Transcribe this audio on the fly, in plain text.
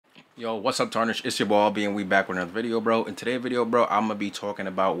Yo, what's up, Tarnish? It's your boy Albie, and we back with another video, bro. In today's video, bro, I'm gonna be talking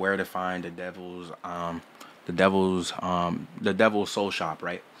about where to find the devil's soul shop,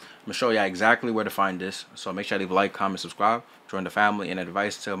 right? I'm gonna show you exactly where to find this. So make sure you leave a like, comment, subscribe, join the family, and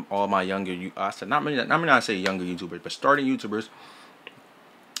advice to all my younger not say younger YouTubers, but starting YouTubers.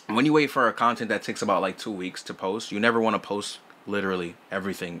 When you wait for a content that takes about like 2 weeks to post, you never want to post literally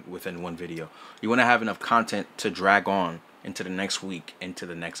everything within one video. You want to have enough content to drag on into the next week, into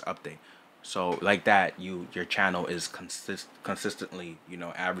the next update. So like that, your channel is consistently,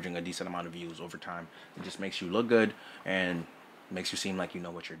 averaging a decent amount of views over time. It just makes you look good and makes you seem like you know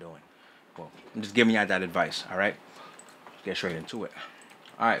what you're doing. Well, I'm just giving you that advice. All right, let's get straight into it.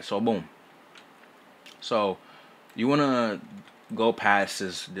 All right, so boom. So you want to go past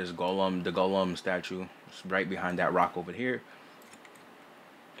this golem, the golem statue. It's right behind that rock over here.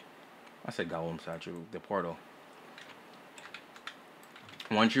 I said golem statue, the portal.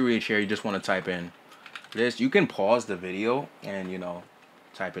 Once you reach here, you just want to type in this. You can pause the video and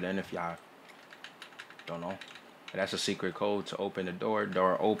type it in if y'all don't know. That's a secret code to open the door.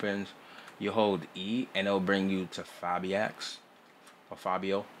 Door opens. You hold E and it'll bring you to Fabiax or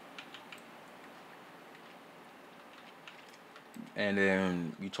Fabio. And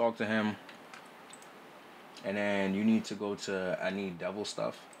then you talk to him. And then you need to go to I need devil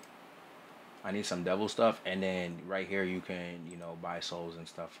stuff. I need some devil stuff, and then right here you can, buy souls and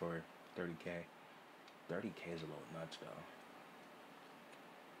stuff for 30k. 30k is a little nuts, though.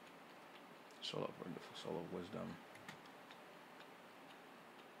 Soul of wisdom.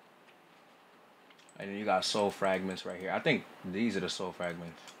 And then you got soul fragments right here. I think these are the soul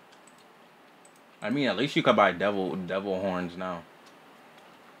fragments. I mean, at least you could buy devil horns now.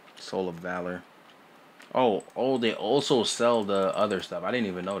 Soul of valor. Oh, they also sell the other stuff. I didn't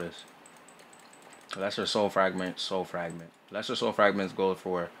even notice. Lesser soul fragment. Lesser soul fragments go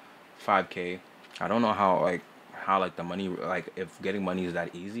for 5k. I don't know how the money, if getting money is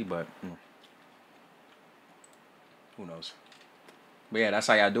that easy, but who knows. But yeah, that's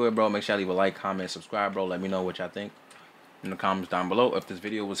how y'all do it, bro. Make sure y'all leave a like, comment, subscribe, bro. Let me know what y'all think in the comments down below. If this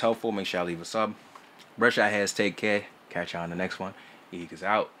video was helpful, make sure y'all leave a sub. Brush your heads, take care. Catch y'all on the next one. Eek is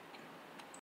out.